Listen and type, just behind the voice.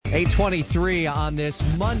8:23 on this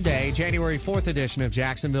Monday, January 4th edition of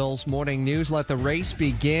Jacksonville's Morning News. Let the race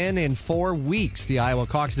begin in 4 weeks. The Iowa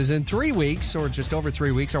caucus is in 3 weeks, or just over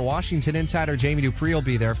 3 weeks. Our Washington insider Jamie Dupree will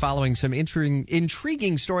be there following some intriguing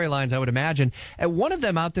storylines, I would imagine. And one of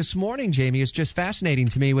them out this morning, Jamie, is just fascinating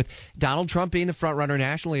to me, with Donald Trump being the front runner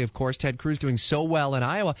nationally, of course, Ted Cruz doing so well in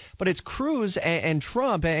Iowa. But it's Cruz and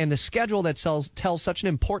Trump and the schedule that tells such an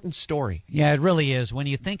important story. Yeah, it really is. When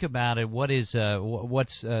you think about it, what's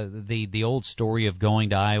the old story of going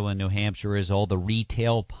to Iowa and New Hampshire is all the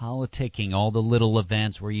retail politicking, all the little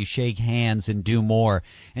events where you shake hands and do more.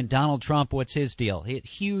 And Donald Trump, what's his deal?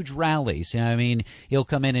 Huge rallies. I mean, he'll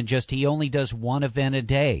come in and he only does one event a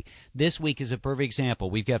day. This week is a perfect example.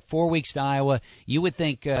 We've got 4 weeks to Iowa. You would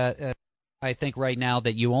think I think right now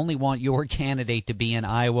that you only want your candidate to be in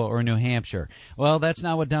Iowa or New Hampshire. Well, that's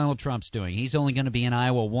not what Donald Trump's doing. He's only going to be in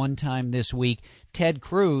Iowa one time this week. Ted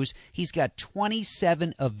Cruz, he's got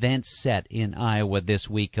 27 events set in Iowa this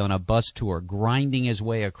week on a bus tour, grinding his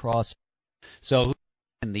way across. So,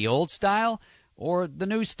 in the old style or the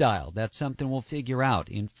new style? That's something we'll figure out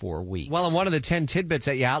in 4 weeks. Well, and one of the 10 tidbits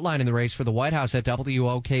that you outline in the race for the White House at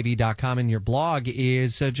WOKV.com in your blog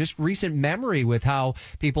is just recent memory with how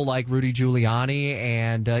people like Rudy Giuliani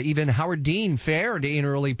and even Howard Dean fared in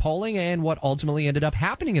early polling and what ultimately ended up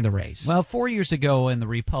happening in the race. Well, 4 years ago in the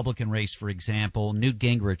Republican race, for example, Newt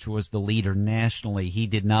Gingrich was the leader nationally. He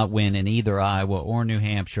did not win in either Iowa or New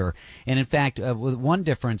Hampshire. And in fact, one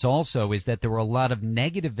difference also is that there were a lot of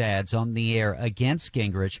negative ads on the air against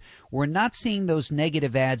Gingrich. We're not seeing those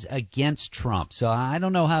negative ads against Trump. So I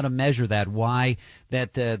don't know how to measure that, why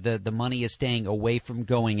that the money is staying away from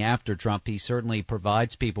going after Trump. He certainly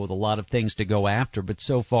provides people with a lot of things to go after, but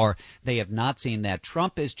so far they have not seen that.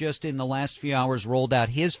 Trump has just in the last few hours rolled out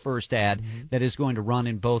his first ad that is going to run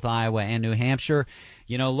in both Iowa and New Hampshire.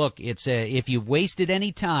 You know, look, it's if you've wasted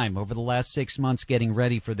any time over the last 6 months getting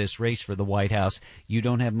ready for this race for the White House, you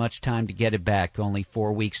don't have much time to get it back. Only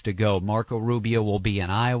 4 weeks to go. Marco Rubio will be in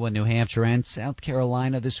Iowa, New Hampshire, and South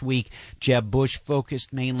Carolina this week. Jeb Bush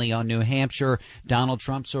focused mainly on New Hampshire. Donald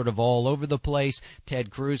Trump sort of all over the place. Ted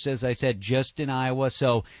Cruz, as I said, just in Iowa.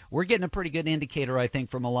 So we're getting a pretty good indicator, I think,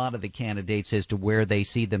 from a lot of the candidates as to where they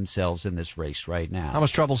see themselves in this race right now. How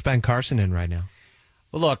much trouble's Ben Carson in right now?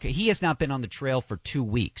 Well, look, he has not been on the trail for 2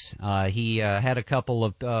 weeks. He had a couple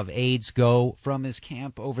of aides go from his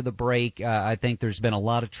camp over the break. I think there's been a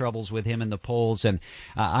lot of troubles with him in the polls, and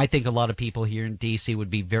I think a lot of people here in D.C. would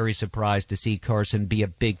be very surprised to see Carson be a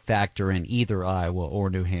big factor in either Iowa or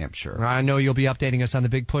New Hampshire. I know you'll be updating us on the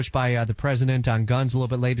big push by the president on guns a little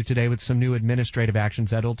bit later today with some new administrative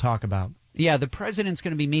actions that he'll talk about. Yeah, the president's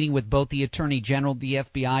going to be meeting with both the Attorney General, the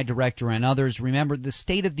FBI Director, and others. Remember, the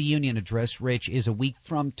State of the Union address, Rich, is a week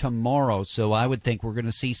from tomorrow, so I would think we're going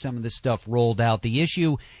to see some of this stuff rolled out. The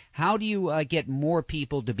issue, how do you get more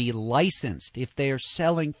people to be licensed if they are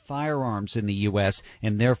selling firearms in the U.S.,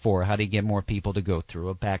 and therefore, how do you get more people to go through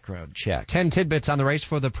a background check? 10 tidbits on the race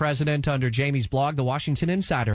for the president under Jamie's blog, The Washington Insider.